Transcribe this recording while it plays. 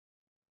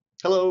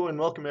Hello and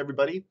welcome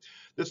everybody.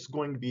 This is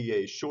going to be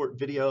a short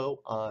video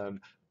on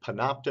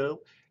Panopto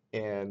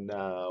and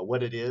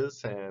what it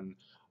is and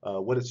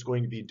what it's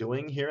going to be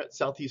doing here at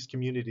Southeast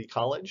Community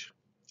College.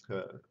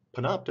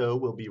 Panopto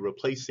will be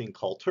replacing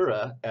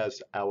Kaltura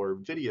as our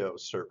video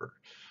server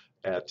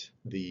at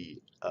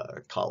the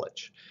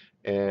college.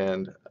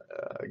 And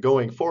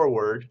going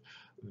forward,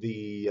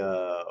 the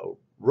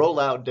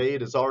rollout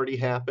date has already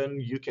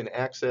happened. You can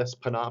access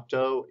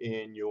Panopto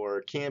in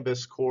your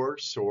Canvas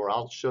course, or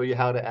I'll show you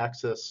how to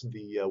access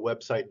the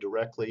website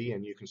directly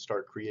and you can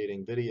start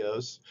creating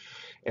videos.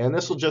 And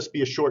this will just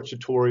be a short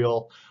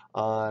tutorial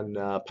on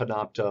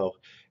Panopto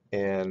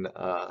and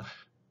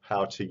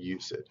how to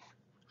use it.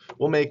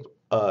 We'll make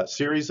a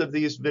series of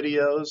these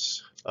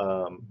videos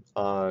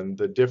on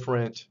the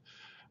different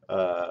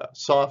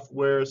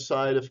software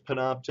side of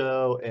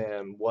Panopto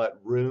and what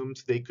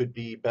rooms they could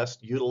be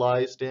best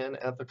utilized in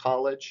at the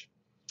college.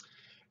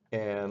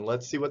 And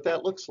let's see what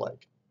that looks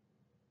like.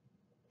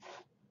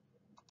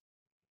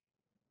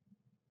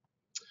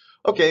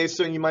 Okay,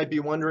 so you might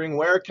be wondering,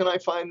 where can I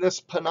find this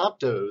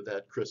Panopto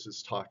that Chris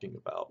is talking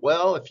about?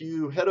 Well, if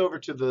you head over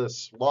to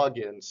this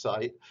login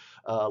site,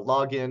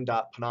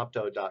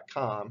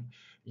 login.panopto.com,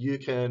 you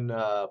can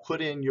put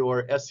in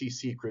your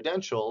SEC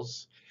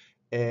credentials.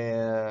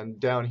 And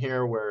down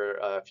here where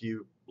if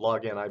you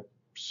log in, I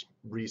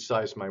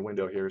resized my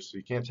window here so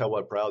you can't tell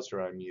what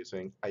browser I'm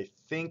using. I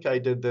think I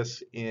did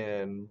this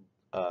in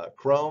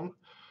Chrome,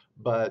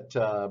 but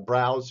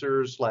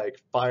browsers like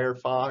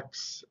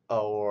Firefox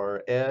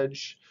or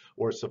Edge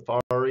or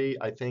Safari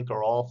I think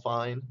are all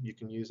fine. You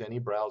can use any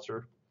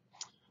browser.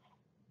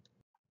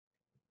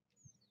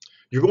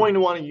 You're going to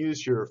want to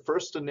use your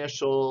first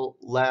initial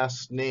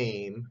last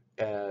name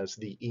as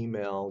the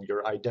email,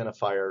 your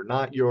identifier,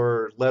 not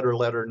your letter,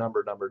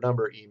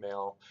 number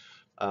email.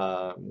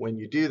 When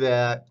you do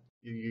that,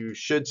 you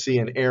should see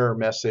an error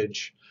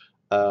message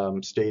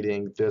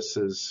stating this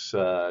is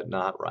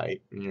not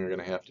right, and you're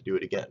going to have to do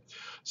it again.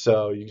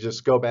 So you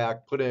just go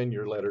back, put in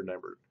your letter,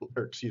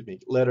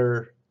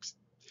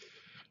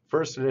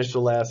 first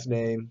initial last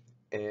name,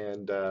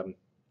 and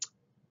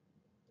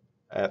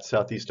at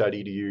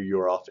southeast.edu,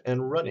 you're off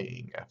and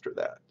running after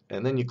that.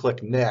 And then you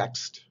click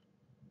next,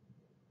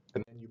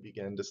 and then you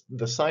begin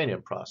the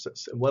sign-in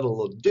process. And what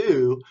it'll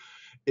do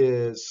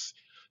is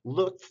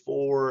look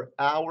for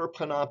our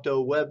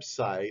Panopto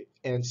website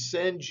and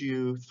send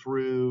you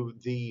through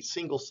the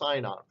single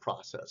sign-on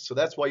process. So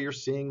that's why you're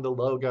seeing the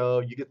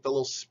logo. You get the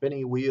little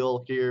spinny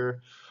wheel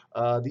here.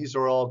 These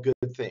are all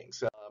good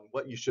things.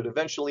 What you should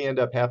eventually end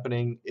up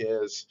happening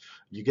is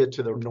you get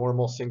to the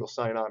normal single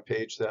sign-on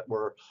page that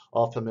we're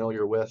all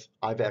familiar with.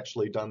 I've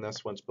actually done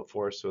this once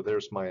before, so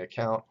there's my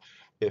account.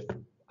 If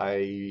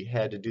I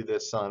had to do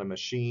this on a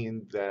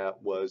machine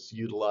that was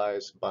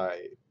utilized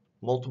by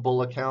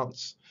multiple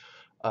accounts,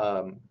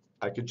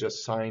 I could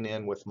just sign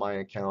in with my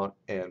account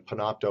and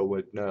Panopto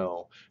would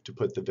know to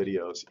put the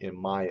videos in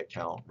my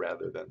account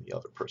rather than the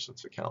other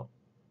person's account.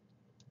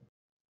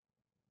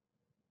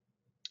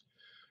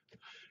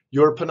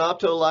 Your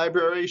Panopto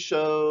library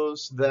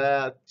shows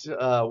that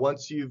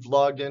once you've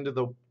logged into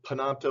the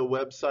Panopto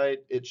website,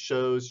 it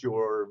shows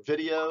your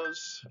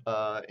videos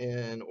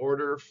in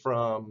order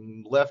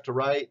from left to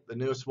right, the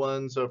newest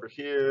ones over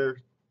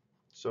here,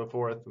 so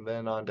forth, and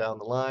then on down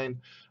the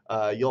line.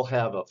 You'll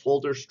have a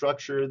folder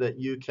structure that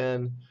you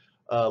can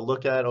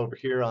look at over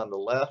here on the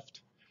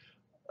left.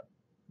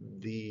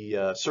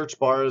 The search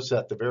bar is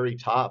at the very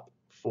top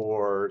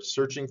for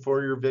searching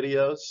for your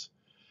videos.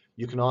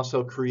 You can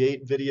also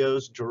create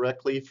videos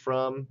directly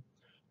from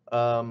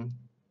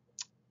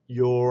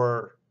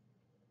your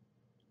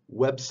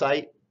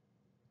website.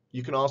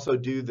 You can also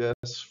do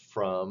this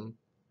from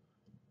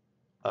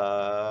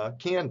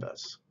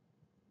Canvas.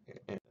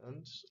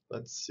 And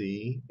let's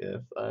see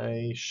if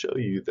I show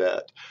you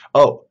that.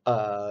 Oh,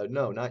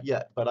 no, not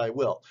yet, but I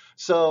will.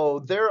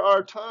 So there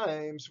are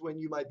times when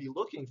you might be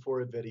looking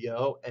for a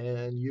video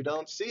and you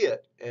don't see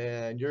it.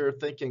 And you're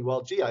thinking,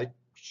 well, gee,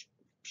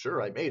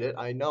 sure, I made it.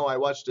 I know I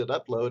watched it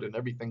upload and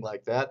everything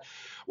like that.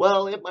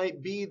 Well, it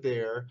might be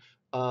there,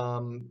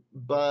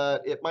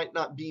 but it might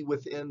not be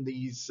within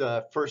these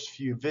first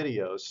few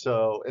videos.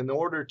 So in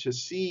order to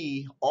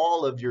see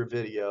all of your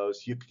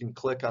videos, you can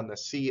click on the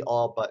See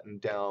All button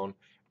down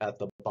at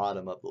the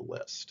bottom of the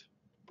list.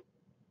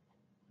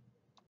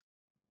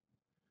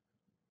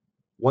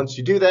 Once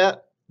you do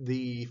that,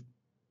 the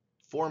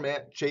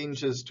format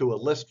changes to a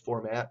list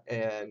format,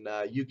 and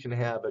you can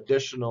have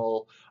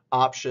additional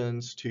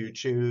options to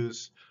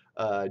choose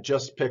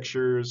just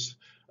pictures,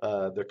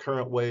 the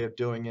current way of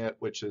doing it,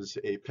 which is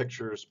a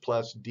pictures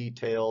plus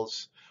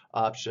details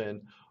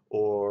option,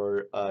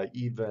 or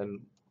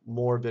even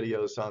more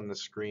videos on the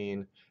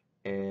screen,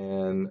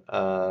 and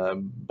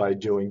by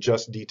doing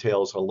just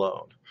details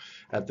alone.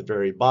 At the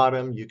very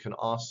bottom, you can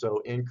also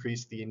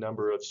increase the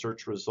number of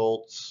search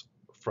results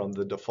from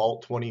the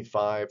default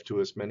 25 to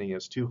as many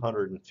as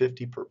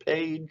 250 per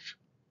page.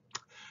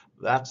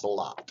 That's a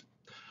lot.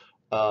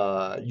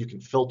 You can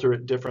filter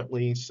it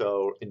differently.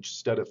 So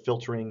instead of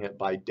filtering it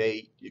by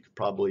date, you could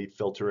probably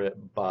filter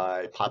it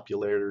by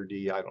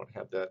popularity. I don't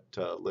have that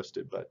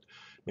listed, but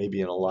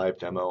maybe in a live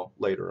demo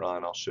later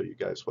on, I'll show you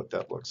guys what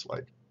that looks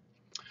like.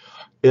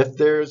 If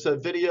there's a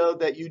video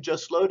that you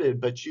just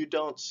loaded, but you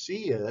don't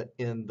see it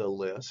in the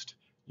list,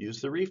 use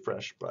the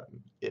refresh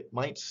button. It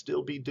might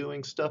still be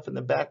doing stuff in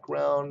the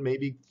background,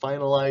 maybe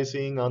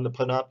finalizing on the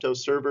Panopto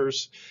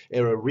servers,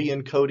 or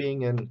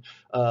re-encoding and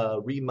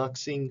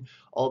remuxing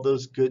all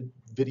those good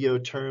video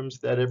terms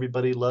that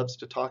everybody loves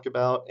to talk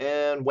about.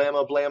 And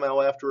whammo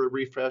blammo, after a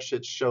refresh,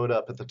 it showed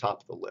up at the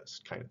top of the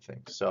list, kind of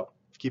thing. So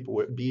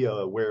be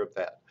aware of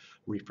that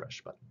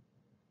refresh button.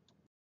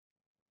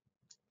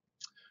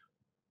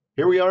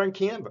 Here we are in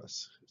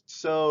Canvas.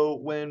 So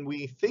when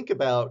we think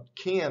about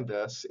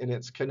Canvas and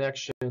its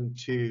connection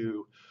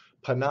to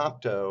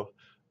Panopto,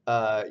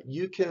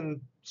 you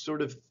can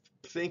sort of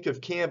think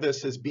of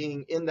Canvas as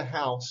being in the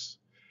house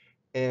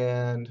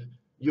and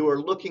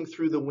you're looking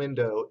through the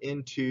window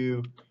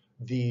into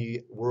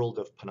the world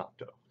of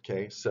Panopto.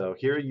 Okay, so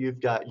here you've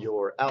got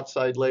your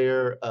outside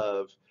layer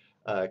of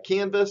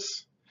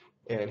Canvas,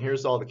 and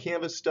here's all the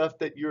Canvas stuff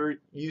that you're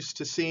used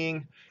to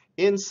seeing.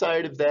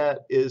 Inside of that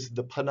is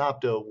the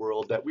Panopto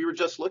world that we were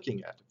just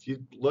looking at. If you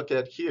look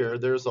at here,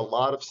 there's a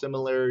lot of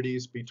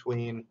similarities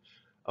between,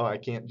 oh, I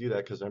can't do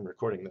that because I'm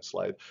recording this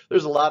slide.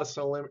 There's a lot of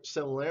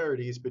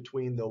similarities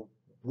between the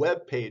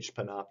web page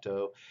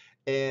Panopto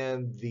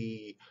and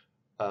the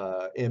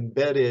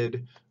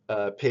embedded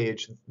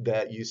page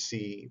that you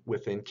see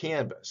within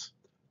Canvas.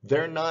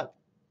 They're not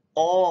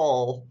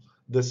all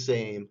the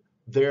same,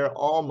 they're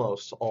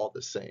almost all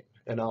the same.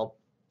 And I'll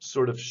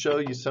sort of show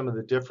you some of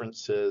the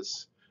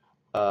differences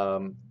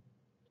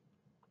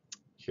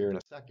here in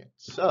a second.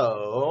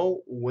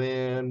 So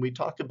when we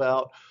talk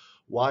about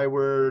why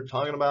we're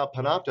talking about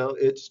Panopto,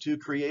 it's to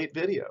create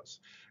videos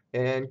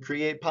and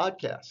create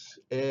podcasts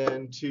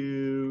and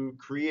to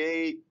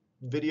create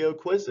video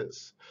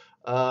quizzes.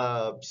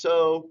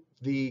 So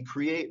the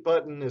create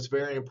button is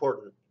very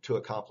important to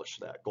accomplish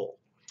that goal.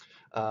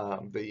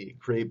 The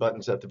create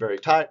button's at the very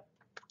top,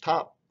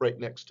 right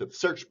next to the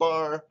search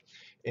bar,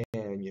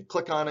 and you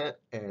click on it,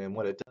 and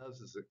what it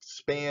does is it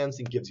expands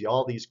and gives you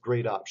all these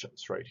great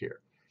options right here.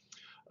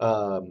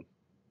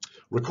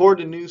 Record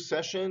a new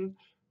session,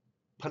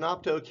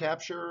 Panopto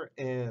capture,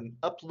 and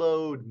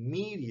upload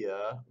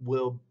media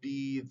will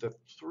be the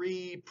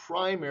three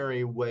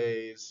primary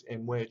ways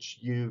in which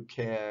you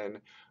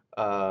can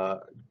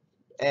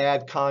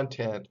add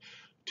content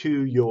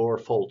to your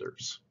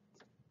folders.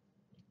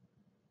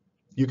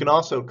 You can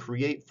also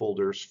create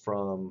folders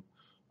from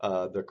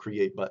the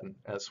create button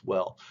as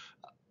well.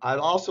 I'd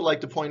also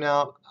like to point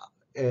out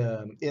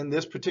in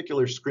this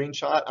particular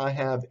screenshot, I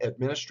have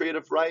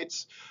administrative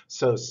rights.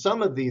 So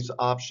some of these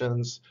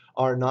options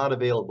are not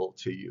available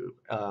to you.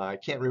 I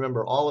can't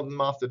remember all of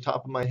them off the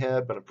top of my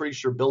head, but I'm pretty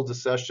sure build a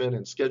session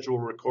and schedule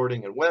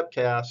recording and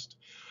webcast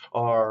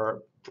are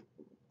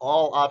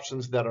all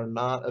options that are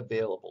not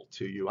available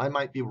to you. I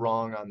might be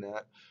wrong on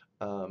that.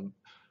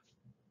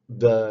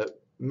 The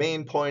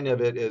main point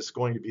of it is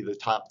going to be the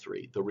top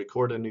three: the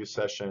record a new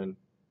session,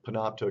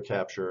 Panopto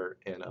capture,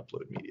 and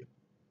upload media.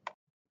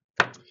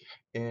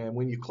 And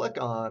when you click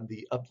on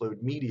the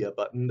upload media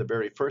button, the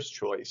very first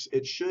choice,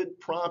 it should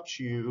prompt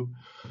you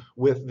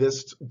with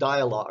this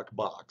dialog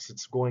box.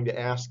 It's going to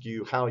ask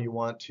you how you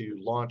want to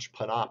launch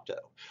Panopto.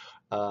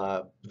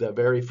 The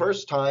very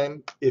first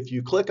time, if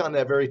you click on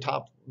that very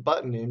top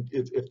button, and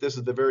if this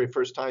is the very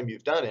first time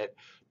you've done it,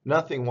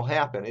 nothing will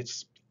happen.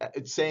 It's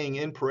saying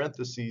in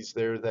parentheses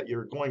there that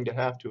you're going to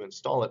have to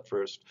install it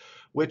first,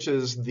 which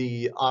is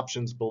the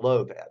options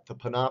below that. The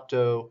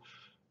Panopto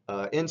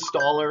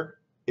installer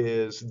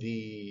is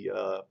the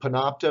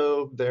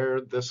Panopto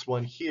there. This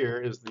one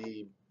here is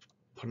the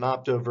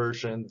Panopto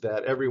version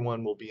that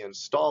everyone will be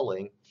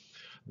installing.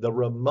 The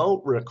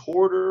remote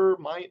recorder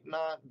might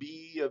not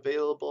be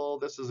available.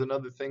 This is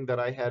another thing that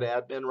I had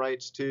admin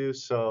rights to,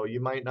 so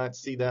you might not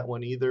see that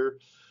one either.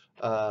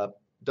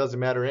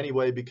 Doesn't matter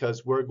anyway,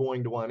 because we're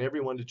going to want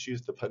everyone to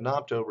choose the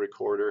Panopto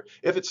recorder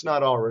if it's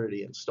not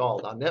already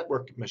installed. On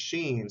network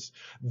machines,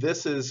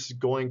 this is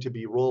going to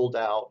be rolled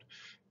out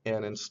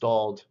and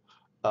installed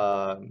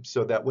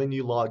so that when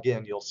you log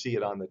in, you'll see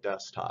it on the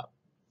desktop.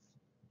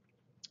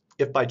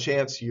 If by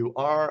chance you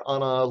are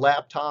on a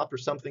laptop or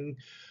something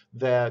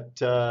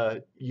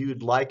that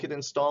you'd like it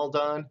installed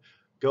on,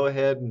 go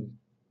ahead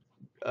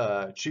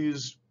and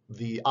choose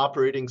the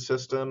operating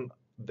system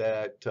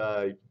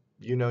that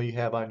you know you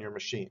have on your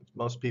machine.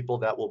 Most people,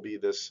 that will be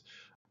this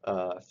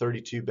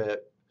 32-bit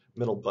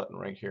middle button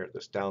right here,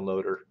 this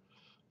downloader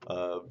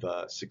of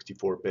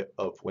 64-bit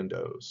of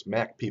Windows.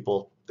 Mac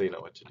people, they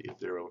know what to do.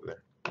 They're over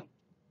there.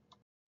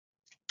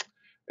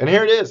 And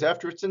here it is.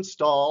 After it's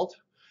installed,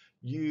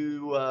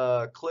 you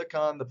click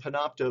on the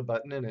Panopto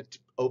button and it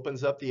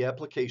opens up the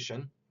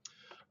application.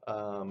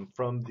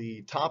 From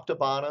the top to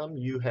bottom,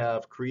 you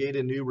have create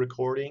a new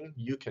recording.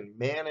 You can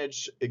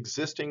manage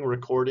existing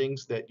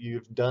recordings that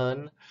you've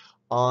done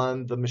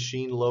on the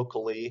machine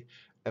locally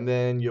And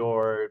then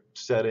your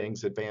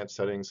settings, advanced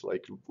settings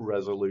like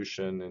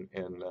resolution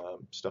and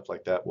stuff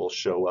like that will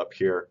show up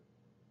here.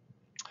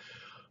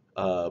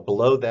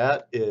 Below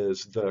that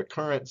is the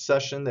current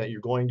session that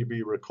you're going to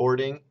be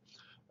recording.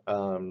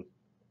 Um,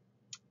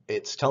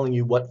 it's telling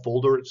you what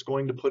folder it's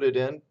going to put it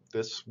in.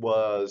 This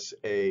was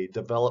a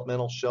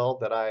developmental shell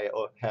that I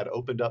had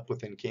opened up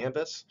within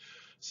Canvas,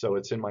 so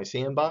it's in my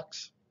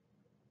sandbox.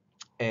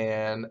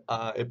 And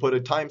it put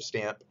a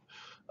timestamp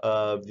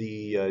of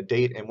the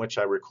date in which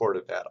I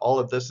recorded that. All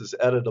of this is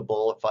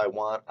editable. If I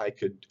want, I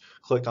could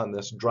click on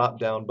this drop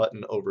down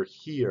button over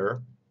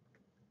here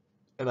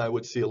and I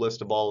would see a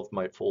list of all of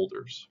my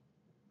folders.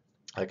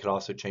 I could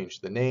also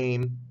change the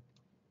name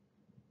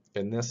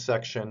in this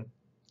section.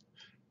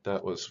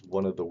 That was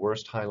one of the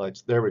worst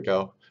highlights. There we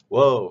go.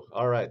 Whoa,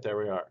 all right, there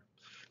we are.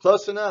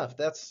 Close enough.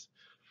 That's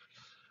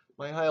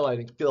my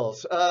highlighting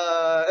skills.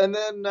 And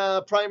then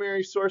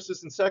primary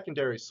sources and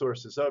secondary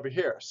sources over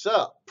here.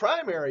 So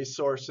primary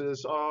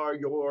sources are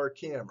your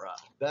camera.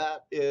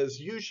 That is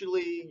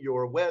usually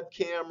your web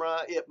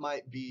camera. It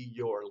might be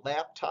your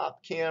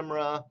laptop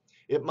camera.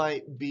 It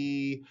might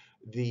be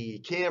the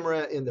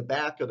camera in the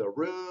back of the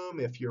room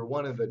if you're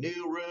one of the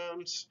new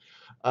rooms.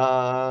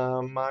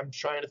 I'm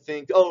trying to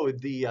think. Oh,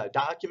 the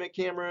document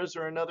cameras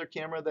are another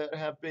camera that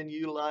have been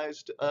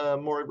utilized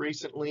more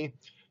recently.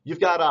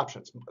 You've got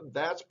options.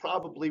 That's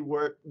probably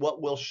what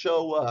will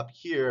show up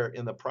here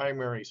in the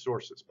primary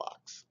sources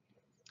box.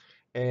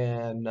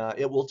 And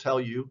it will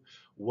tell you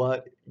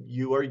what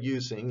you are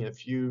using.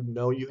 If you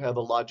know you have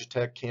a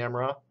Logitech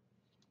camera,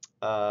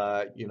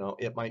 you know,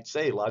 it might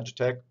say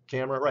Logitech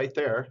camera right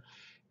there.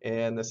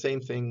 And the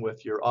same thing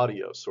with your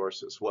audio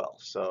source as well.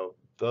 So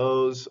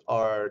those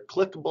are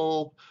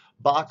clickable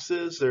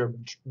boxes. They're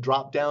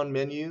drop-down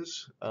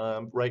menus.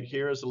 Right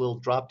here is a little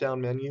drop-down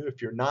menu.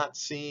 If you're not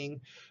seeing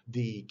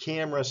the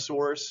camera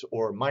source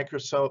or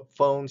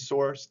microphone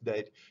source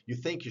that you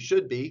think you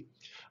should be,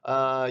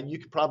 you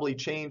could probably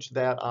change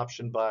that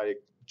option by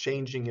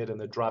changing it in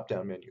the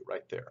drop-down menu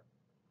right there.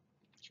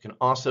 You can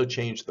also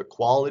change the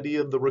quality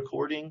of the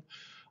recording.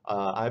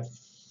 I've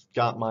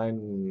got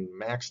mine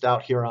maxed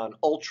out here on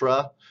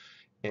Ultra,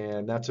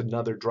 and that's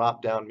another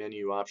drop-down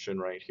menu option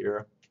right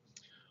here.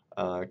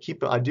 I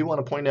do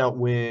want to point out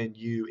when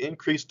you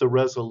increase the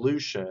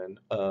resolution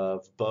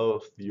of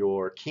both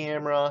your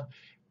camera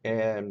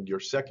and your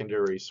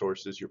secondary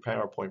sources, your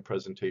PowerPoint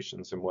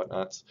presentations and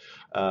whatnots,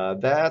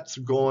 that's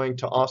going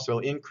to also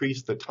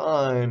increase the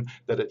time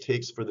that it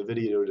takes for the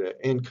video to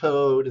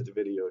encode, the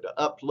video to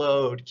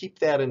upload. Keep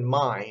that in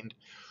mind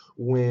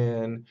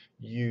when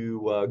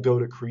you go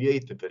to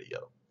create the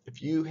video.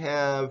 If you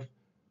have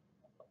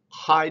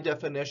high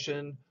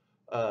definition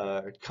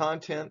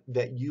content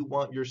that you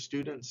want your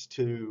students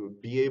to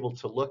be able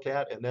to look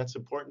at and that's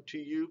important to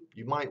you,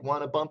 you might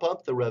want to bump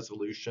up the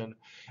resolution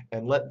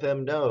and let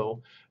them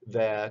know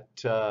that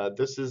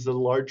this is a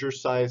larger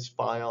size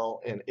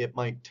file and it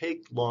might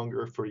take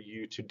longer for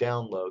you to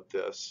download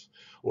this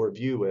or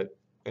view it,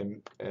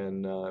 and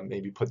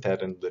maybe put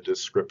that in the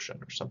description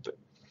or something.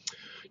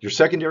 Your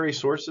secondary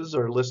sources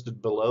are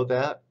listed below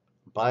that.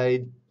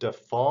 By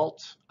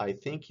default, I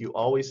think you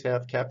always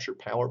have Capture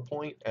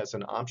PowerPoint as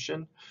an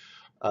option.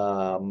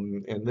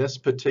 In this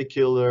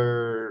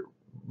particular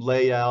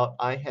layout,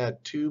 I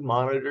had 2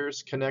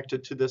 monitors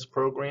connected to this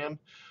program,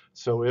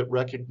 so it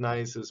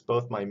recognizes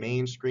both my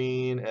main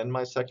screen and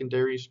my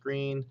secondary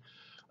screen.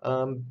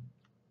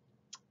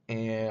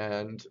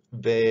 And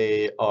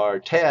they are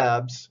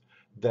tabs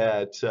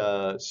that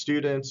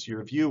students,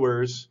 your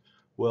viewers,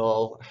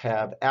 will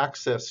have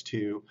access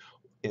to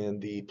in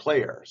the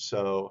player.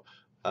 So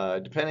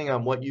depending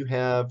on what you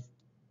have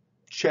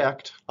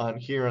checked on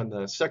here on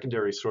the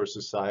secondary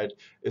sources side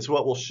is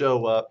what will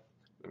show up.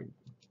 Let me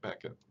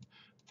back up.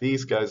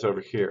 These guys over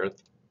here,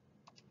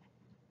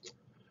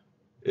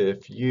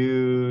 if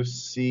you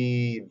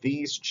see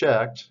these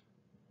checked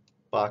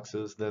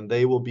boxes, then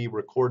they will be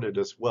recorded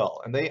as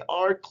well. And they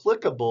are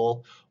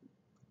clickable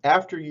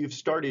after you've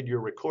started your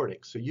recording.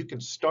 So you can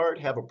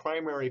have a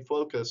primary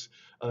focus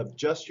of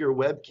just your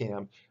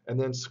webcam and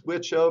then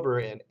switch over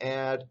and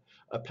add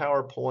a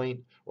PowerPoint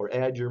or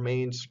add your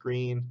main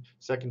screen,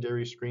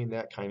 secondary screen,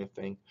 that kind of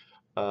thing,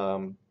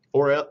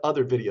 or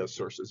other video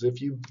sources. If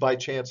you by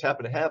chance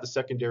happen to have a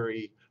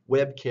secondary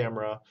web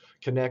camera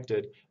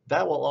connected,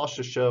 that will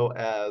also show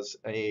as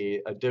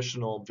an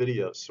additional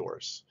video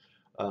source.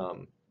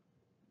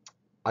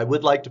 I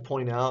would like to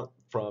point out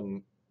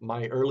from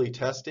my early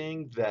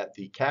testing that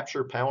the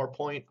Capture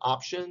PowerPoint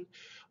option,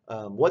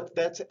 what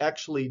that's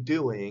actually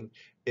doing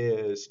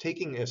is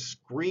taking a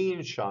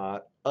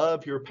screenshot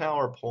of your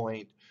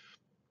PowerPoint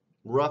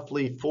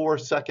roughly 4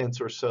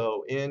 seconds or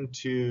so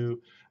into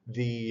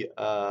the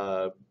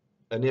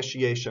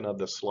initiation of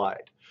the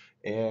slide.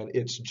 And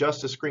it's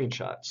just a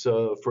screenshot.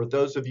 So for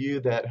those of you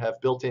that have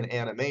built-in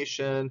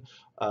animation,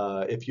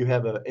 if you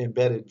have an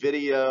embedded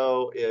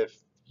video, if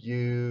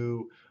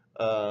you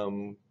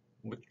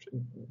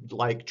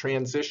like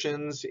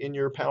transitions in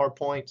your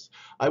PowerPoints,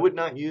 I would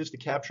not use the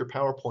Capture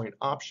PowerPoint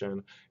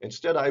option.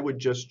 Instead, I would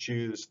just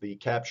choose the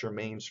Capture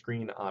Main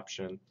Screen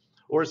option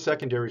or a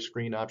secondary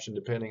screen option,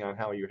 depending on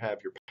how you have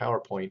your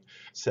PowerPoint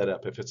set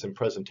up, if it's in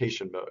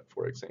presentation mode,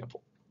 for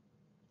example.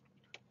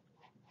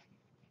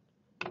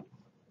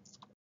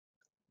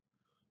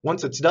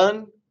 Once it's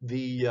done,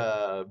 the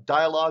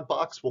dialog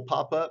box will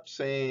pop up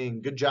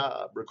saying, "Good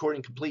job,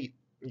 recording complete."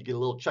 You get a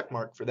little check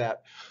mark for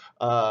that.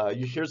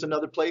 Here's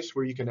another place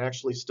where you can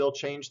actually still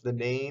change the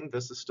name.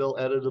 This is still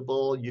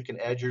editable. You can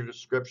add your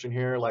description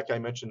here, like I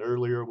mentioned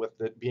earlier, with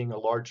it being a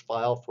large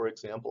file, for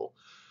example.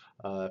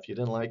 If you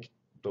didn't like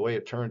the way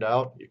it turned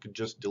out, you could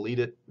just delete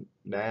it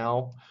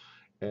now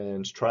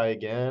and try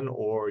again,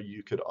 or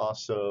you could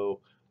also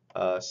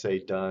say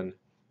done,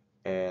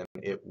 and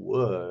it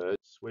would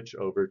switch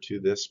over to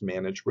this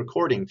Manage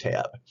Recording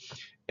tab.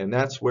 And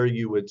that's where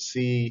you would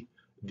see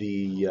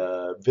the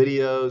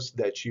videos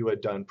that you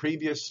had done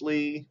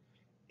previously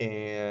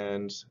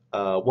and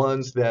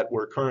ones that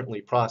we're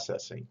currently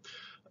processing.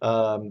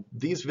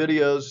 These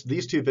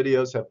two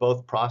videos have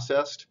both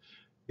processed.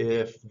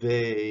 If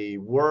they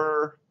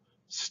were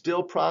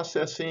still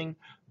processing,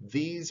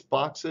 these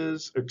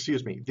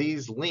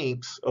these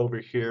links over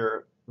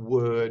here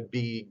would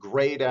be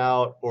grayed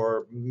out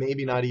or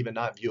maybe not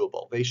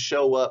viewable. They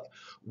show up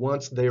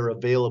once they're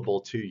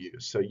available to you.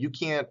 So you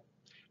can't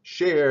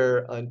share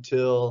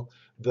until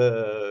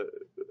the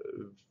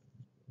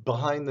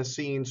behind the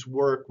scenes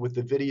work with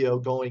the video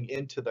going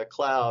into the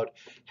cloud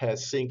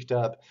has synced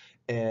up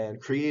and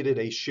created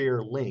a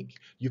share link.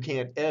 You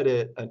can't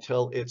edit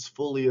until it's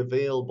fully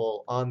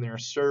available on their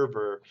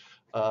server,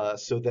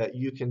 so that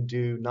you can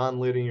do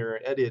non-linear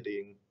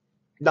editing,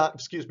 not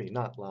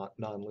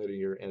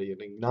non-linear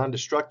editing,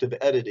 non-destructive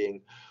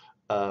editing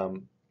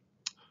to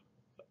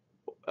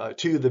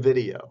the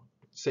video.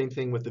 Same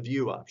thing with the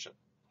view option.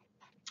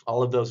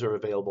 All of those are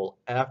available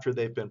after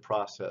they've been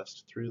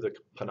processed through the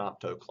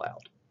Panopto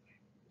cloud.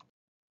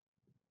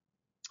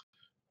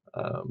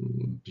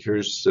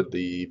 Here's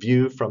the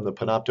view from the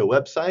Panopto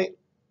website.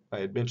 I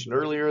had mentioned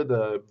earlier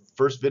the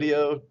first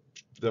video,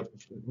 the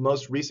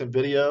most recent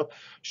video,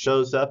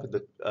 shows up at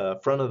the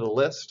front of the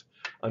list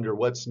under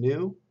what's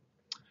new.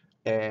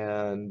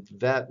 And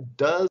that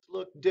does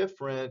look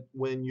different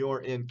when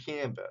you're in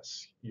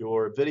Canvas.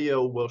 Your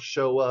video will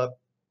show up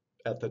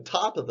at the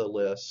top of the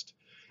list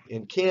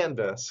in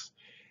Canvas,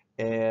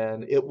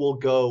 and it will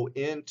go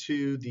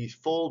into the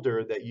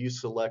folder that you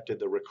selected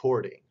the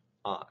recording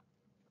on.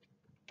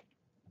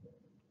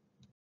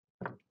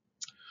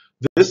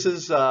 This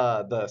is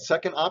the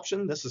second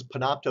option. This is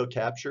Panopto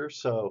Capture.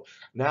 So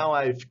now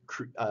I've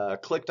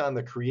clicked on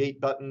the Create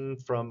button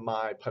from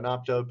my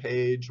Panopto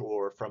page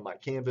or from my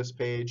Canvas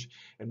page,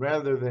 and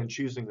rather than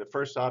choosing the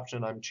first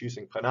option, I'm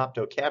choosing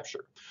Panopto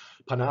Capture.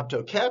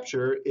 Panopto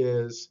Capture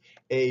is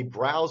a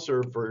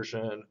browser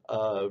version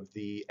of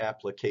the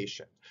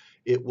application.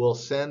 It will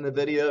send the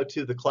video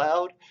to the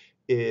cloud.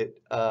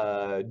 It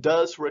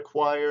does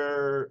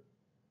require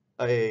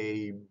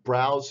a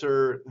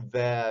browser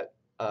that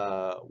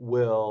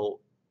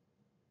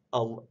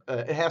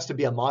it has to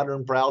be a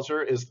modern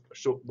browser, is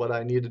what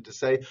I needed to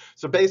say.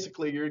 So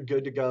basically, you're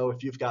good to go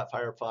if you've got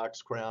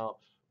Firefox,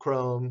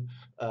 Chrome,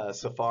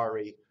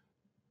 Safari,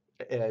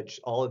 Edge,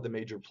 all of the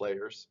major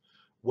players.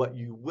 What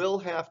you will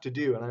have to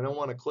do, and I don't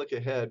want to click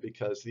ahead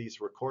because these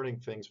recording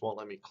things won't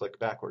let me click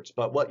backwards,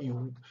 but what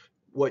you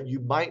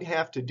might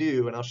have to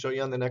do, and I'll show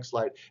you on the next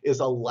slide, is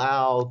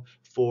allow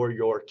for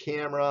your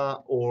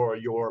camera or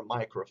your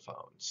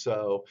microphone.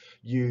 So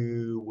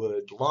you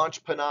would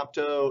launch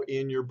Panopto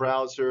in your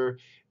browser.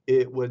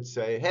 It would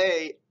say,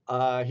 hey,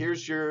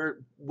 here's your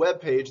web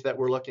page that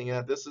we're looking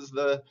at. This is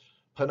the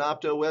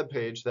Panopto web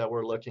page that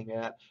we're looking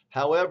at.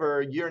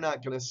 However, you're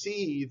not going to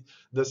see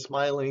the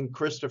smiling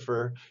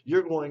Christopher.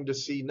 You're going to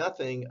see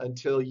nothing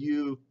until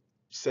you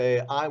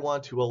say, I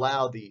want to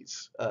allow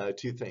these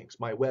two things,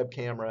 my web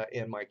camera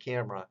and my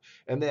camera,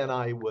 and then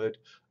I would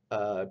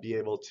be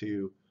able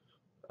to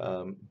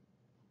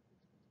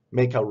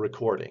make a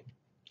recording.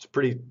 It's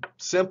pretty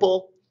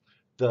simple.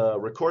 The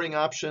recording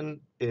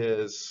option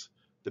is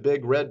the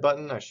big red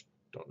button. I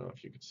don't know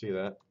if you can see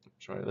that.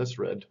 Try this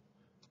red.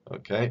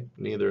 Okay,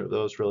 neither of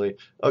those really.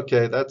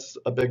 Okay, that's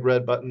a big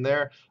red button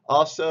there.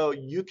 Also,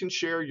 you can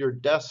share your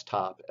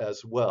desktop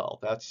as well.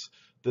 That's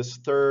this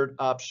third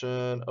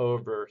option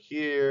over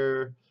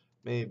here.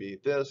 Maybe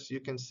this, you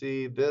can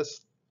see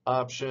this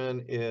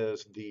option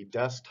is the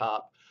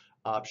desktop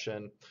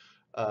option.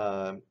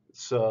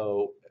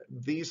 So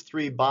these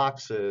three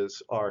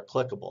boxes are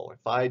clickable.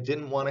 If I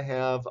didn't want to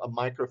have a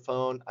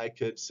microphone, I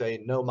could say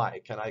no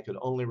mic, and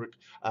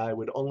I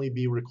would only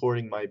be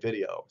recording my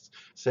videos.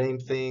 Same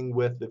thing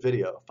with the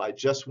video. If I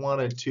just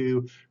wanted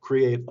to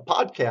create a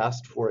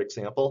podcast, for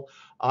example,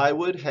 I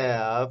would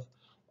have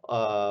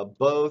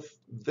both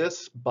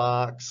this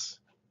box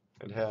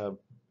and have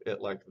it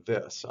like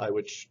this. I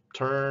would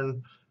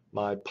turn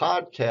my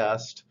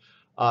podcast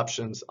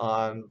options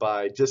on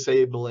by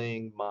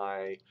disabling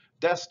my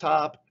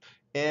desktop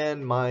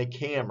and my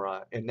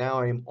camera, and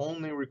now I'm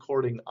only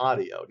recording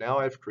audio. Now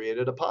I've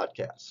created a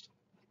podcast.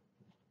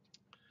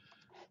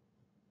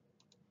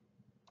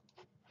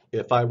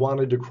 If I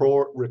wanted to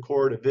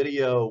record a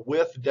video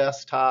with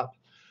desktop,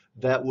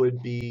 that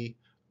would be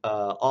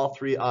all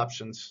three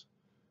options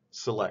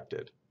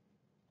selected.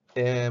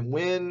 And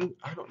when,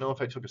 I don't know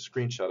if I took a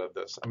screenshot of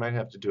this. I might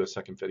have to do a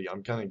second video.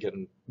 I'm kind of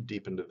getting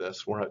deep into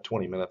this. We're at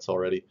 20 minutes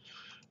already.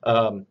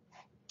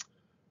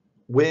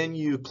 When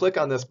you click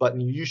on this button,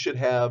 you should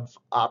have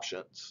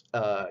options.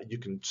 You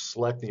can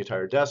select the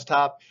entire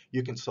desktop.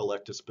 You can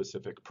select a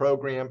specific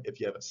program. If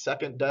you have a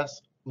second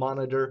desk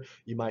monitor,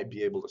 you might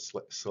be able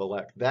to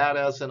select that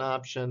as an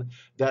option.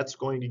 That's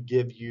going to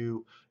give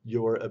you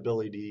your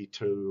ability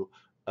to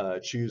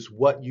choose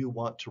what you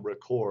want to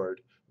record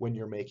when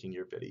you're making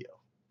your video.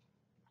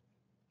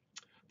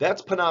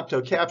 That's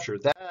Panopto Capture.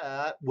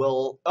 That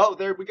will, oh,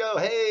 there we go.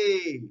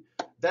 Hey,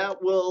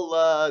 that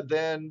will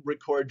then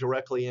record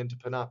directly into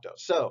Panopto.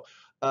 So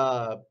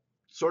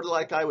sort of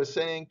like I was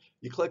saying,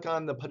 you click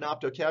on the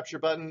Panopto Capture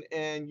button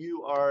and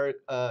you are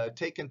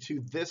taken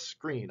to this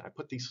screen. I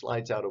put these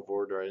slides out of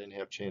order. I didn't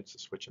have a chance to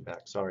switch them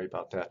back. Sorry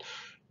about that.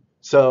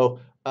 So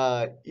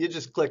you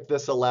just click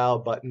this Allow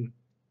button,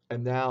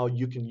 and now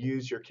you can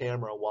use your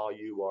camera while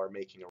you are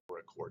making a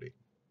recording.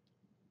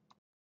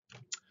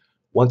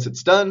 Once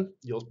it's done,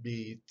 you'll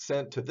be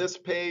sent to this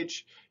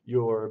page.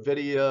 Your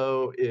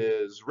video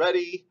is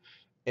ready,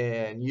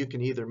 and you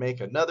can either make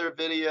another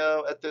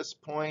video at this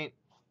point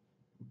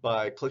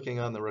by clicking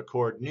on the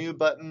Record New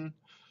button.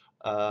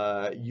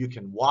 You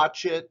can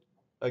watch it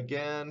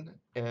again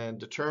and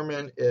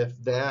determine if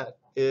that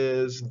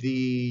is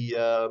the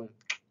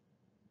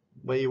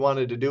way you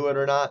wanted to do it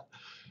or not.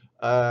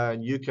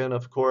 You can,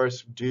 of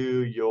course,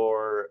 do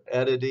your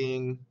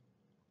editing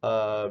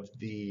of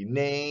the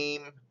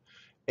name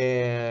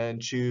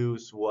and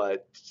choose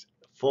what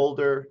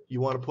folder you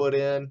want to put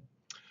in,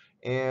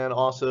 and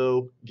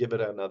also give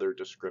it another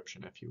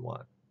description if you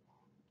want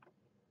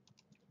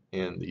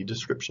in the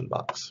description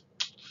box.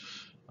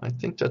 I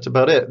think that's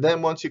about it.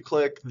 Then once you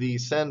click the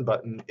send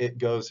button, it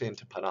goes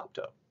into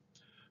Panopto.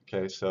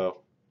 Okay,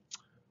 so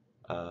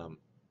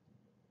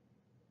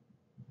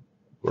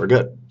we're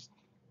good.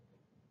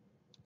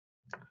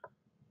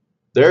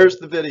 There's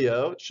the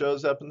video. It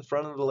shows up in the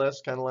front of the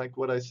list, kind of like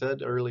what I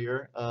said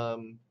earlier.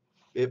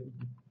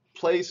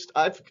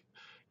 I've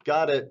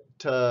got it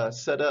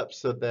set up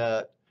so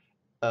that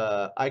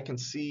I can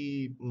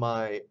see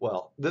my,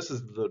 well, this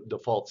is the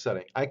default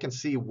setting. I can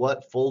see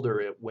what folder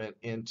it went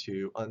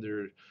into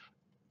under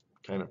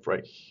kind of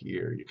right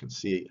here. You can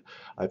see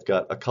I've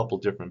got a couple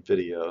different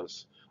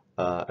videos.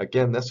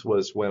 Again, this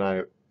was when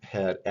I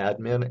had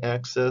admin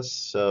access,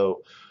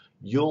 so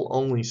you'll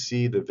only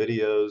see the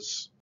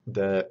videos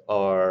that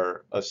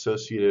are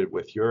associated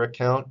with your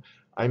account.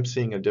 I'm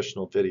seeing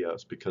additional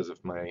videos because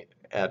of my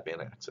admin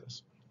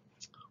access.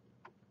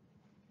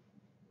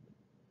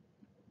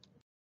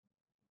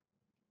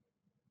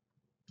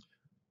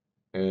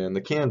 And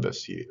the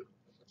canvas view,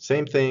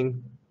 same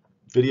thing.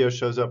 Video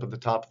shows up at the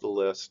top of the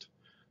list,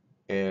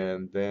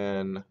 and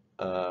then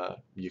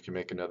you can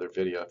make another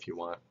video if you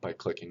want by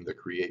clicking the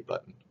create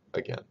button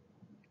again.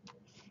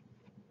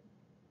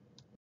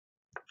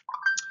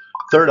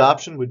 Third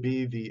option would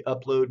be the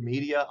upload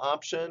media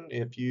option.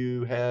 If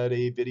you had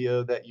a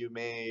video that you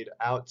made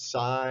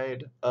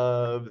outside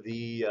of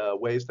the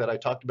ways that I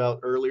talked about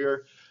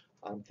earlier,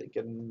 I'm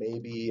thinking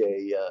maybe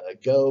a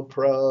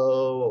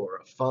GoPro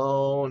or a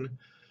phone,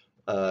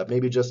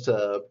 maybe just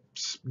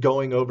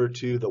going over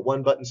to the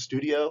One Button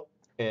Studio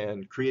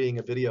and creating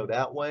a video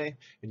that way,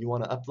 and you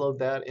want to upload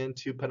that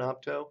into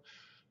Panopto.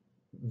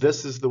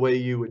 This is the way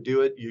you would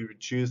do it. You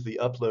would choose the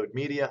upload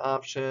media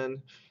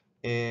option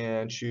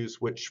and choose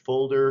which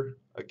folder.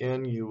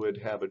 Again, you would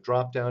have a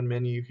drop-down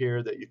menu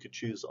here that you could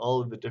choose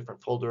all of the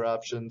different folder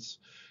options,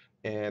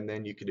 and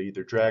then you could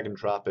either drag and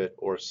drop it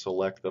or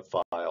select the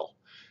file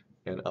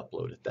and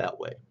upload it that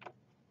way.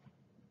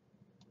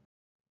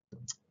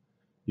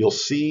 You'll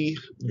see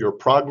your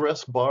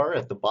progress bar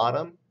at the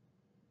bottom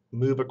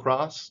move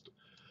across.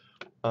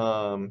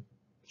 Goes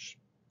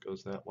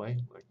that way,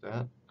 like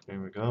that. There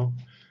we go.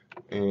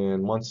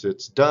 And once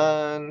it's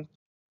done,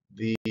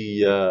 the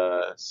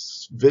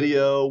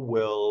video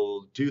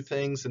will do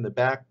things in the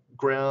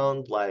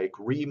background like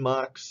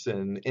remux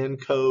and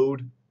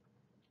encode,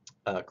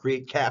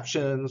 create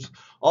captions,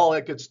 all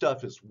that good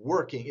stuff is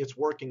working. It's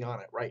working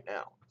on it right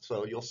now.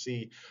 So you'll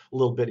see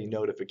little bitty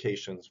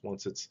notifications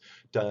once it's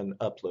done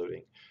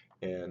uploading.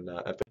 And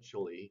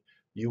eventually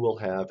you will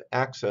have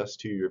access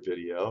to your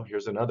video.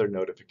 Here's another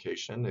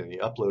notification, and the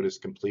upload is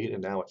complete,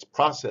 and now it's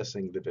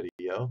processing the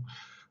video.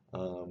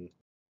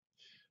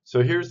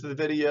 So here's the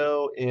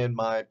video in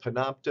my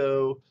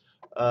Panopto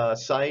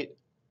site.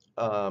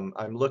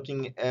 I'm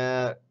looking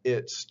at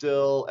it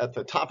still at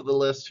the top of the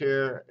list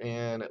here,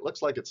 and it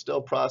looks like it's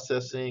still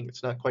processing.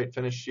 It's not quite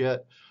finished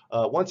yet.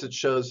 Once it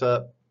shows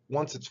up,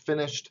 once it's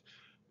finished,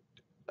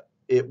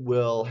 it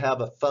will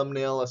have a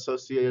thumbnail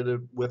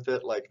associated with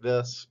it like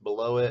this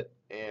below it,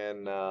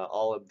 and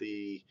all of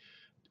the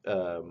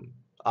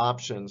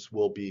options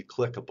will be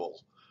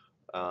clickable.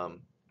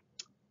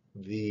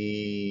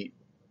 The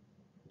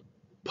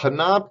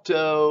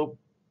Panopto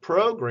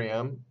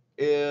program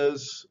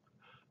is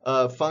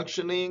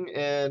functioning,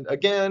 and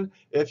again,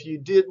 if you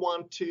did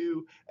want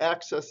to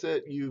access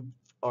it, you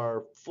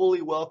are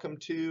fully welcome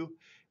to.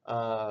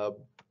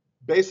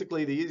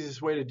 Basically, the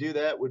easiest way to do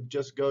that would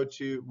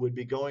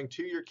be going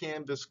to your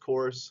Canvas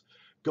course,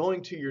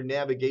 going to your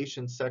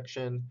navigation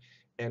section,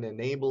 and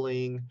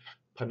enabling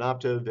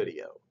Panopto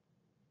Video.